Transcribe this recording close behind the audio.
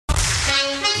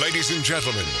Ladies and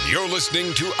gentlemen, you're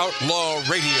listening to Outlaw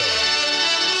Radio.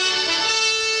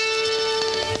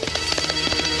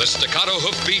 The staccato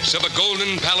hoofbeats of a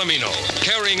golden palomino,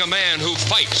 carrying a man who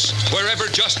fights wherever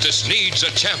justice needs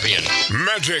a champion.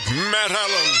 Magic Matt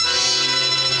Allen.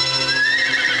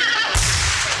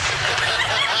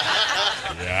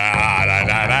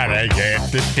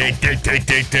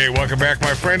 Welcome back,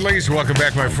 my friendlies. Welcome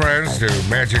back, my friends, to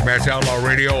Magic Matt's Outlaw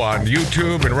Radio on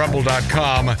YouTube and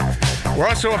Rumble.com. We're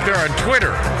also up there on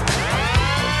Twitter.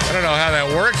 I don't know how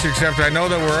that works, except I know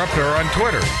that we're up there on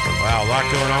Twitter. Wow, a lot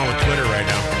going on with Twitter right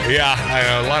now.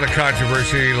 Yeah, a lot of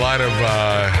controversy, a lot of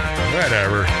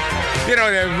whatever. You know,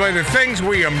 the things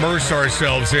we immerse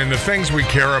ourselves in, the things we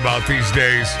care about these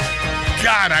days.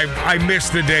 God, I miss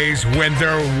the days when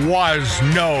there was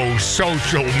no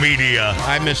social media.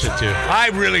 I miss it too. I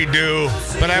really do.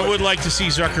 But I would like to see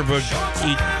Zuckerberg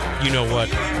eat, you know what?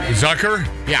 Zucker?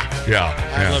 Yeah.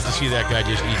 I'd love to see that guy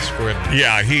just eat script.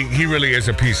 Yeah, he really is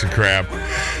a piece of crap.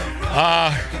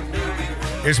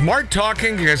 Is Mark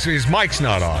talking? Because his mic's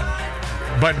not on.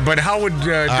 But how would...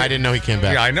 I didn't know he came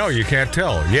back. Yeah, I know. You can't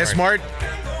tell. Yes, Mart?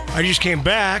 I just came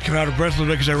back. I'm out of breath a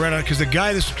little bit because I ran out. Because the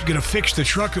guy that's going to fix the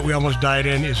truck that we almost died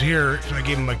in is here, so I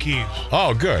gave him my keys.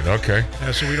 Oh, good. Okay.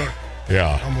 So we don't...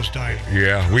 Yeah. Almost died.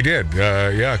 Yeah, we did.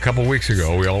 A couple weeks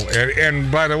ago. We all. And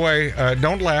by the way,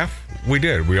 don't laugh. We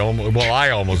did. I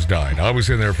almost died. I was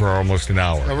in there for almost an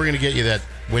hour. Oh, we're going to get you that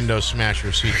window smasher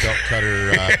seatbelt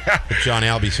cutter that John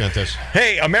Albee sent us.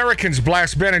 Hey, Americans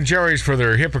blast Ben & Jerry's for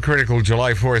their hypocritical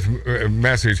July 4th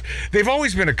message. They've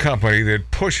always been a company that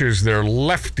pushes their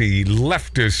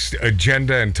leftist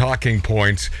agenda and talking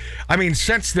points. I mean,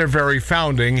 since their very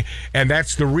founding, and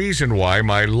that's the reason why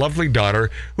my lovely daughter,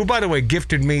 who, by the way,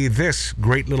 gifted me this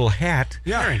great little hat.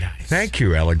 Yeah. Very nice. Thank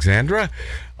you, Alexandra.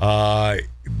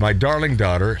 My darling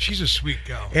daughter. She's a sweet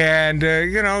gal. And,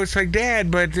 it's like,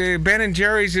 Dad, but Ben &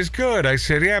 Jerry's is good. I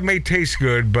said, yeah, it may taste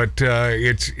good, but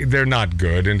they're not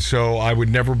good. And so I would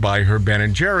never buy her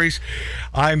Ben & Jerry's.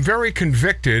 I'm very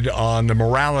convicted on the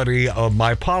morality of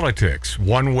my politics,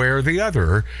 one way or the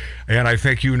other. And I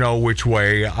think you know which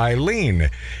way I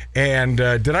lean. And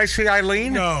did I say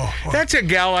Eileen? No. That's a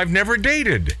gal I've never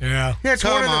dated. Yeah.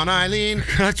 Come on, Eileen.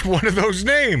 That's one of those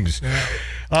names. Yeah.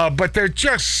 But they're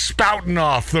just spouting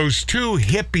off, those two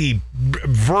hippie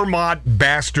Vermont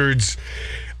bastards.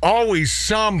 Always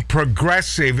some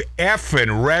progressive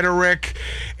effing rhetoric,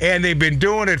 and they've been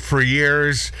doing it for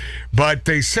years. But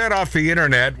they set off the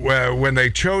internet when they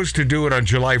chose to do it on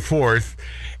July 4th,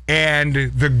 and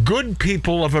the good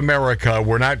people of America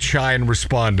were not shy in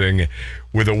responding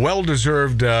with a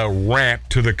well-deserved rant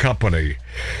to the company.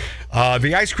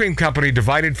 The ice cream company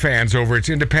divided fans over its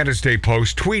Independence Day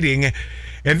post, tweeting...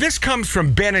 And this comes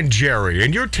from Ben & Jerry,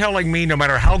 and you're telling me no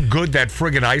matter how good that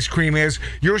friggin' ice cream is,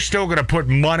 you're still going to put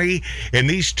money in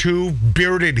these two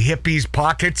bearded hippies'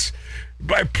 pockets?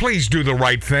 But please do the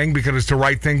right thing, because it's the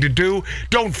right thing to do.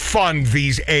 Don't fund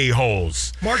these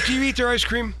a-holes. Mark, do you eat their ice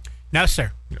cream? No,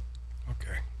 sir.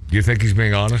 Okay. Do you think he's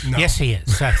being honest? No. Yes, he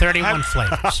is. 31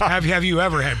 flavors. Have you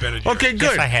ever had Ben & Jerry's? Okay, good.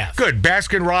 Yes, I have. Good.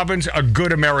 Baskin-Robbins, a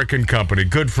good American company.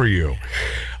 Good for you.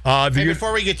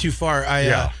 Before we get too far,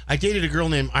 I dated a girl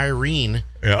named Irene.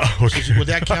 Yeah. Okay. Would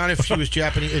that count if she was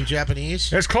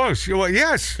Japanese? That's close. Well,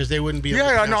 yes. Because they wouldn't be able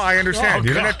Yeah, to no, I understand. Oh,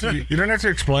 you don't have to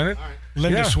explain it.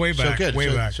 Linda Swayback. So good. Way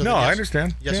So- back. so No, then I yes.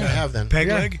 understand. Yes, Yeah. I have then. Peg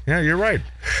Yeah. leg? Yeah, you're right.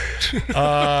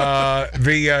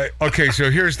 Okay,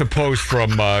 so here's the post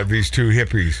from these two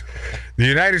hippies. The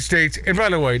United States, and by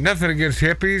the way, nothing against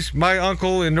hippies. My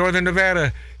uncle in northern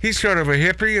Nevada, he's sort of a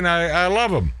hippie, and I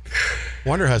love him.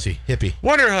 Wonder Hussy, hippie.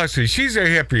 Wonder Hussy, she's a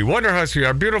hippie. Wonder Hussy,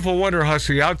 our beautiful Wonder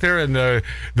Hussy out there in the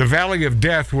Valley of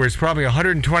Death, where it's probably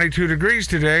 122 degrees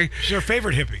today. She's our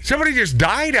favorite hippie. Somebody just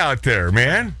died out there,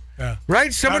 man. Yeah. Right?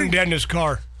 Found Somebody him dead in his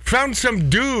car. found some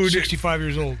dude 65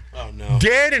 years old. Oh, no.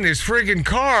 dead in his friggin'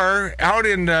 car out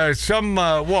in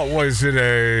what was it,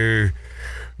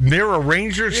 near a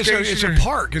ranger station? It's a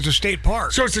park. It's a state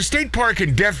park. So it's a state park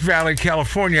in Death Valley,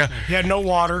 California. He had no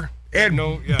water.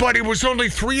 But it was only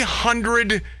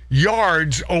 300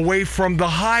 yards away from the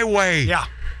highway. Yeah.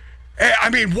 I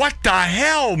mean, what the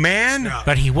hell, man? Yeah.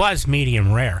 But he was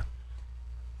medium rare.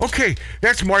 Okay,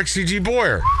 that's Mark C.G.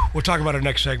 Boyer. We'll talk about it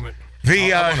next segment.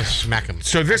 I want to smack him.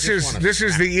 So this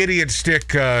is the idiot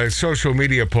stick social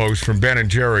media post from Ben &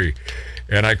 Jerry.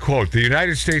 And I quote, "The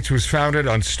United States was founded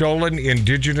on stolen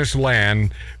indigenous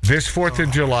land. This 4th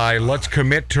of July, let's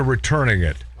commit to returning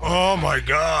it." Oh, my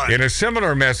God. In a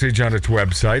similar message on its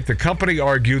website, the company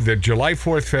argued that July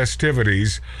 4th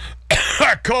festivities,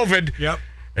 COVID,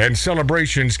 and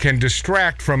celebrations can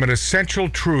distract from an essential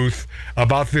truth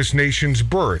about this nation's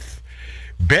birth.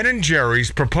 Ben &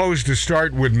 Jerry's proposed to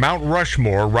start with Mount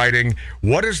Rushmore, writing,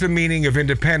 "What is the meaning of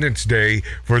Independence Day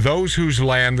for those whose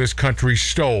land this country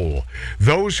stole?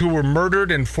 Those who were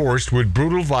murdered and forced with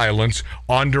brutal violence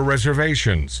onto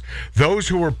reservations. Those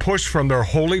who were pushed from their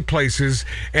holy places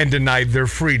and denied their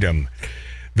freedom.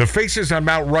 The faces on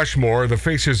Mount Rushmore are the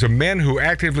faces of men who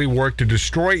actively work to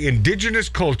destroy indigenous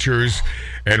cultures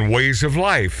and ways of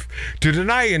life, to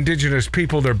deny indigenous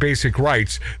people their basic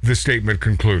rights," the statement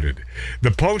concluded.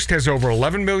 The post has over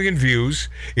 11 million views.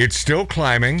 It's still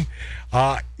climbing.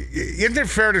 Isn't it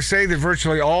fair to say that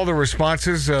virtually all the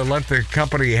responses let the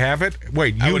company have it?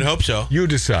 Wait, I would hope so. You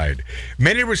decide.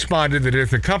 Many responded that if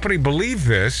the company believed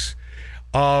this,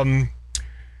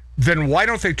 then why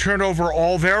don't they turn over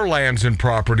all their lands and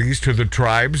properties to the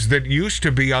tribes that used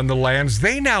to be on the lands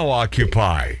they now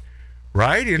occupy?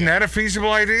 Right? Isn't that a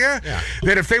feasible idea? Yeah.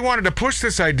 That if they wanted to push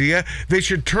this idea, they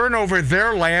should turn over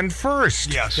their land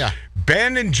first. Yes. Yeah.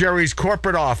 Ben & Jerry's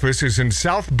corporate office is in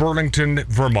South Burlington,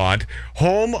 Vermont,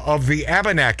 home of the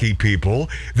Abenaki people.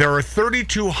 There are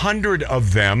 3,200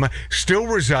 of them still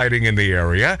residing in the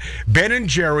area. Ben &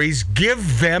 Jerry's,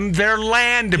 give them their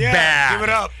land back. Give it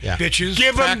up, Yeah. bitches.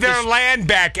 Give them their Practice- land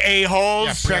back,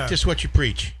 a-holes. Practice what you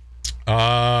preach.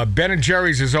 Ben &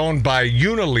 Jerry's is owned by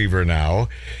Unilever now.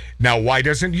 Now, why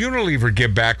doesn't Unilever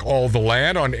give back all the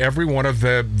land on every one of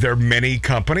their many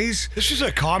companies? This is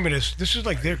a communist. This is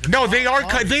like No, they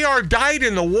are dyed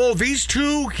in the wool. These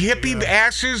two hippie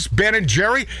asses, Ben &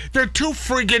 Jerry, they're two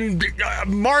friggin'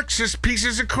 Marxist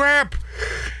pieces of crap.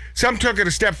 Some took it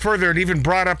a step further and even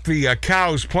brought up the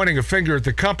cows, pointing a finger at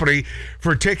the company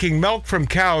for taking milk from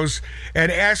cows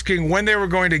and asking when they were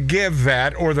going to give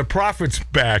that or the profits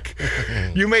back.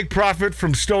 You make profit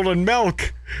from stolen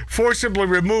milk, forcibly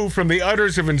removed from the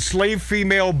udders of enslaved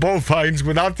female bovines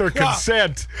without their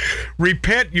consent.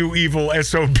 Repent, you evil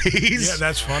SOBs. Yeah,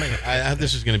 that's funny.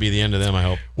 This is going to be the end of them, I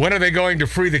hope. When are they going to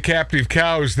free the captive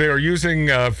cows they are using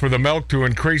for the milk to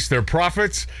increase their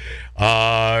profits?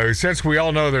 Since we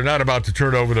all know they're not about to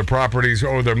turn over their properties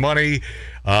or their money,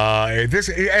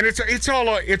 it's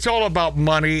all about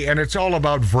money and it's all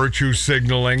about virtue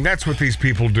signaling. That's what these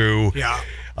people do. Yeah.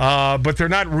 But they're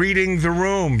not reading the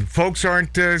room. Folks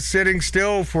aren't sitting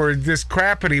still for this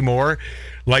crap anymore.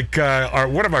 Like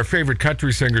one of our favorite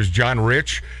country singers, John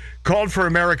Rich, called for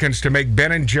Americans to make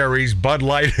Ben & Jerry's Bud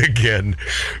Light again,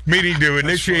 meaning to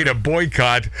initiate a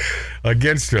boycott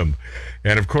against him.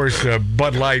 And, of course,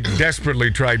 Bud Light desperately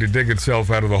tried to dig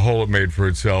itself out of the hole it made for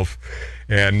itself,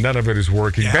 and none of it is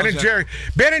working. Yeah,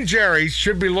 Ben & Jerry's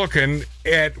should be looking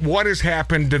at what has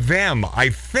happened to them, I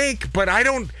think, but I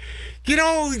don't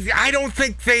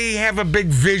think they have a big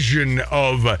vision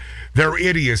of their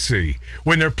idiocy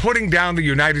when they're putting down the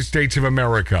United States of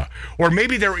America. Or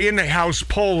maybe their in-house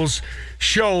polls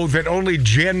show that only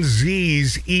Gen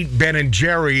Zs eat Ben &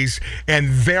 Jerry's and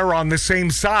they're on the same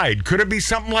side. Could it be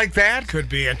something like that? Could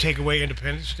be, and take away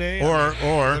Independence Day. Or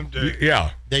Yeah.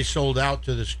 they sold out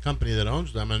to this company that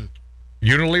owns them, and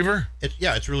Unilever?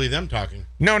 it's really them talking.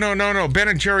 No.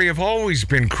 Ben & Jerry have always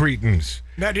been cretins.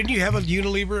 Matt, didn't you have a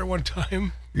Unilever at one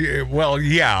time? Yeah, well,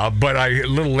 yeah, but a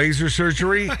little laser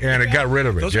surgery, and it got rid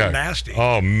of it. Those yeah. are nasty.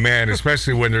 Oh, man,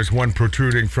 especially when there's one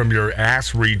protruding from your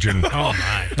ass region. Oh,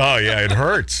 my. Oh, yeah, it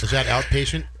hurts. Is that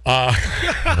outpatient?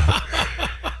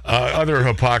 Other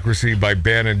hypocrisy by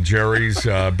Ben & Jerry's.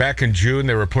 Back in June,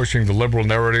 they were pushing the liberal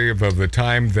narrative of the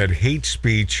time that hate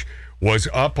speech was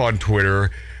up on Twitter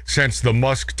since the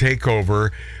Musk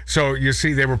takeover. So, you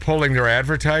see, they were pulling their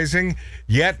advertising,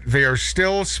 yet they are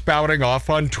still spouting off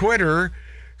on Twitter.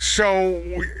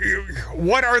 So,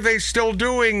 what are they still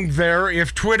doing there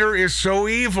if Twitter is so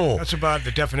evil? That's about the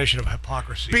definition of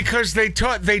hypocrisy. Because they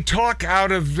talk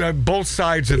out of both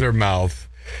sides of their mouth.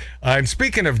 And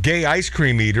speaking of gay ice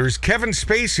cream eaters, Kevin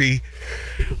Spacey,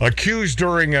 accused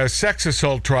during a sex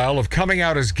assault trial of coming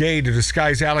out as gay to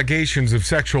disguise allegations of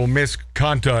sexual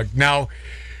misconduct. Now,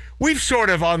 we've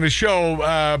sort of on the show,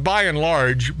 by and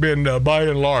large, been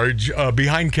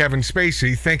behind Kevin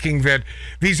Spacey, thinking that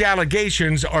these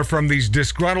allegations are from these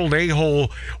disgruntled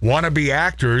a-hole wannabe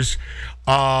actors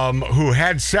who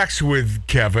had sex with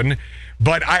Kevin.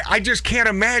 But I just can't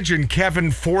imagine Kevin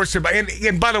forcibly.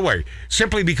 And by the way,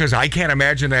 simply because I can't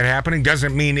imagine that happening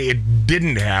doesn't mean it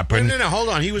didn't happen. No, hold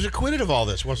on. He was acquitted of all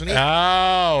this, wasn't he?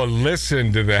 Oh,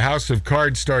 listen to the House of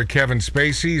Cards star Kevin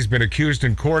Spacey. He's been accused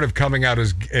in court of coming out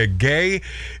as gay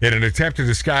in an attempt to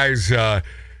disguise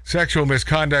sexual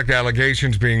misconduct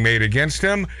allegations being made against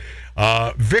him.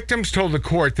 Victims told the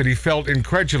court that he felt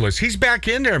incredulous. He's back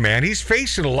in there, man. He's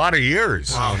facing a lot of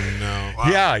years. Oh, no. Wow.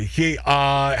 Yeah, he.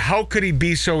 How could he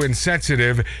be so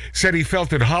insensitive? Said he felt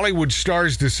that Hollywood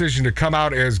stars' decision to come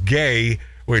out as gay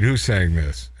Wait, who sang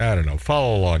this? I don't know.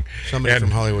 Follow along. Somebody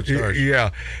from Hollywood Stars.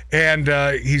 Yeah. And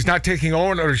he's not taking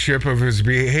ownership of his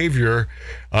behavior.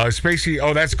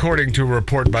 Spacey, that's according to a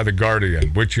report by The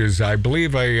Guardian, which is, I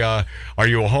believe, are you a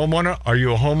homeowner? Are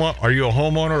you a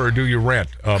homeowner or do you rent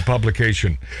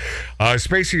publication?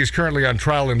 Spacey is currently on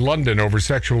trial in London over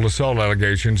sexual assault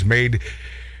allegations made,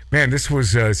 this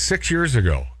was 6 years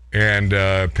ago. And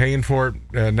paying for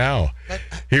it now.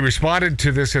 He responded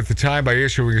to this at the time by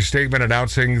issuing a statement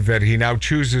announcing that he now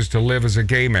chooses to live as a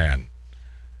gay man.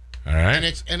 All right,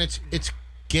 and it's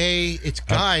gay. It's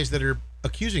guys that are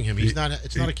accusing him. It's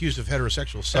not accused of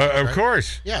heterosexual sex. Of right?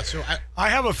 course. Yeah. So I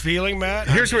have a feeling, Matt.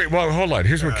 Hold on.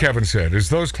 Here's what Kevin said. As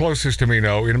those closest to me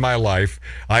know, in my life,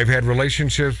 I've had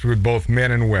relationships with both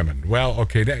men and women. Well,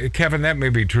 okay, Kevin, that may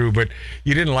be true, but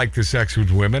you didn't like the sex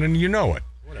with women, and you know it.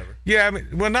 Yeah,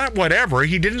 not whatever.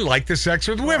 He didn't like the sex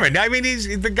with women.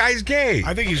 The guy's gay.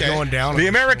 I think he's going down. The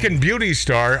American Beauty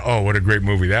star, what a great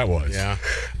movie that was. Yeah.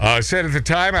 Said at the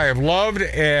time, I have loved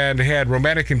and had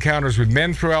romantic encounters with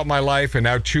men throughout my life and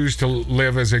now choose to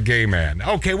live as a gay man.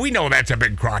 Okay, we know that's a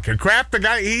big crock of crap. The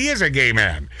guy, he is a gay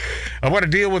man. I want to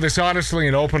deal with this honestly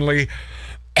and openly,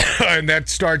 and that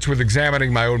starts with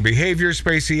examining my own behavior,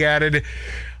 Spacey added.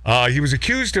 He was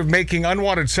accused of making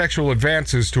unwanted sexual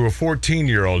advances to a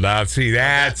 14-year-old. Now, see,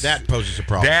 that poses a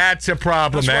problem. That's a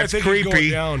problem. That's creepy.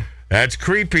 That's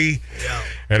creepy. Yeah.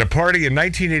 At a party in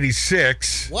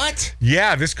 1986. What?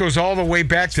 Yeah, this goes all the way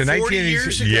back to 1986. 40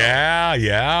 years ago.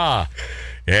 Yeah.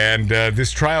 And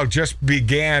this trial just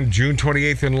began June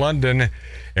 28th in London,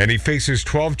 and he faces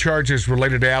 12 charges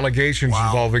related to allegations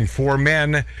involving 4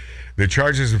 men. The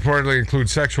charges reportedly include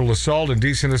sexual assault,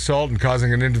 indecent assault, and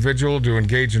causing an individual to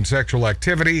engage in sexual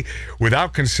activity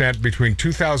without consent between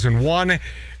 2001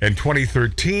 and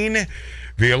 2013.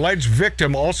 The alleged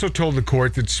victim also told the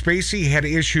court that Spacey had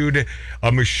issued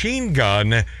a machine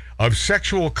gun of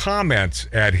sexual comments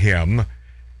at him.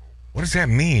 What does that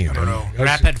mean? I don't know.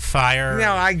 Rapid fire.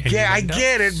 No, I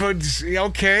get it, but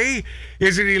okay.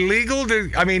 Is it illegal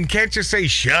can't you say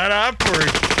shut up or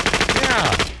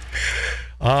yeah.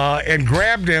 And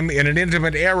grabbed him in an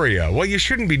intimate area. Well, you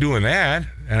shouldn't be doing that,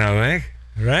 I don't think,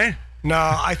 right? No,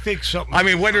 I think something.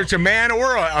 Whether it's a man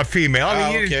or a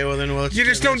female. You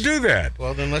just don't do that.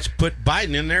 Well, then let's put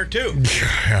Biden in there too.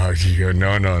 No.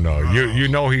 You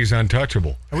know he's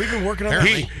untouchable. Have we been working on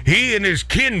that? He and his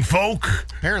kinfolk.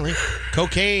 Apparently,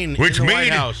 cocaine which in the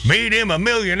White House made him a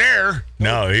millionaire.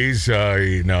 No, he's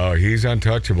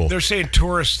untouchable. They're saying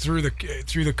tourists through the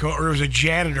or it was a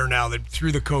janitor now that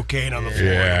threw the cocaine on the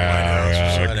floor.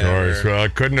 Yeah, of course. Well,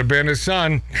 it couldn't have been his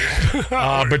son.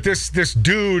 But this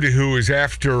dude who is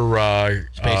after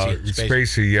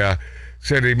Spacey,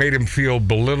 said he made him feel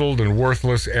belittled and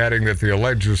worthless, adding that the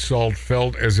alleged assault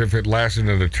felt as if it lasted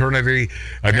an eternity.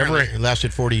 It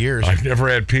lasted 40 years. I've never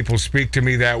had people speak to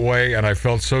me that way, and I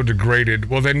felt so degraded.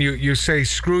 Well, then you say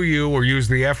screw you or use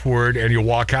the F word, and you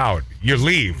walk out. You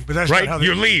leave. But that's right? Not how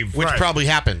you leave. Which probably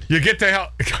happened. You get the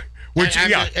hell...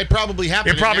 It probably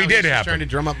happened. It probably did happen. Trying to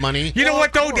drum up money. You know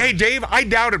what, though? Hey, Dave, I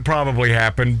doubt it probably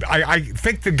happened. I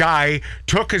think the guy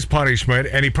took his punishment,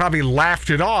 and he probably laughed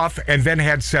it off and then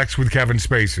had sex with Kevin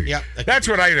Spacey. Yeah. That's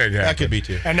what I think happened. That could be,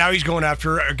 too. And now he's going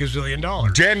after $1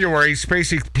 gazillion. January,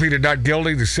 Spacey pleaded not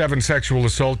guilty to 7 sexual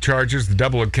assault charges. The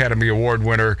double Academy Award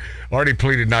winner already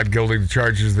pleaded not guilty to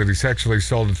charges that he sexually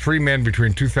assaulted 3 men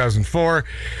between 2004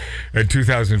 and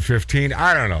 2015.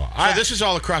 I don't know. So this is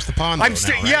all across the pond, though, now,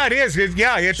 right? Yeah, it is. It's so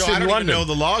in I don't London. even know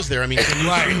the laws there. Can you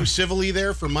sue civilly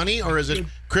there for money, or is it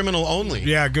criminal only?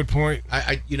 Yeah, good point.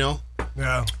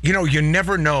 Yeah. You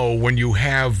never know when you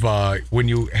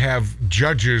have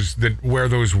judges that wear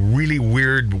those really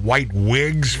weird white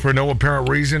wigs for no apparent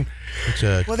reason.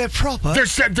 Well, they're proper.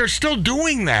 They're still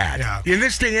doing that in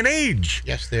this day and age.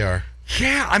 Yes, they are.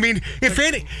 Yeah,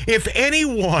 if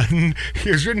anyone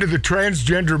is into the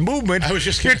transgender movement,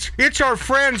 it's our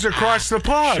friends across the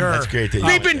pond. Sure. That's great.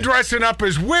 They've been dressing up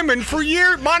as women for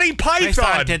years. Monty Python. I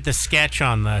thought I did the sketch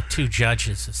on the 2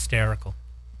 judges hysterical.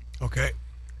 Okay.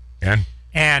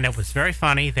 And it was very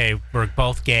funny. They were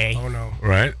both gay. Oh, no.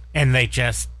 Right. And they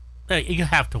just... You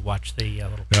have to watch the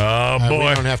little... Oh, boy.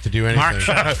 We don't have to do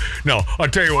anything. No, I'll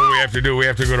tell you what we have to do. We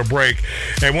have to go to break.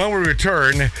 And when we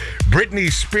return,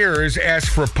 Britney Spears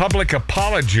asked for a public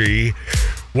apology.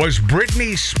 Was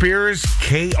Britney Spears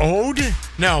KO'd?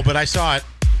 No, but I saw it.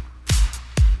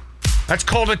 That's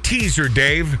called a teaser,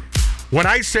 Dave. When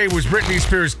I say was Britney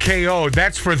Spears KO'd,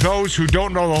 that's for those who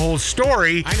don't know the whole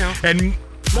story. I know. And...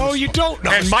 No, you don't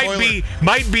know. And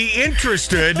might be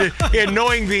interested in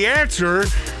knowing the answer,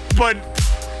 but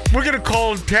We're gonna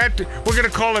call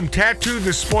him Tattoo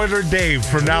the Spoiler Dave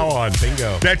from now on.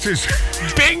 Bingo. That's his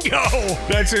Bingo!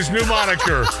 That's his new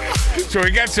moniker. So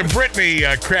we got some Britney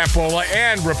crapola,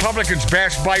 and Republicans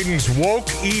bash Biden's woke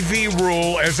EV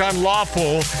rule as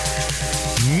unlawful.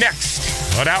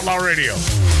 Next on Outlaw Radio.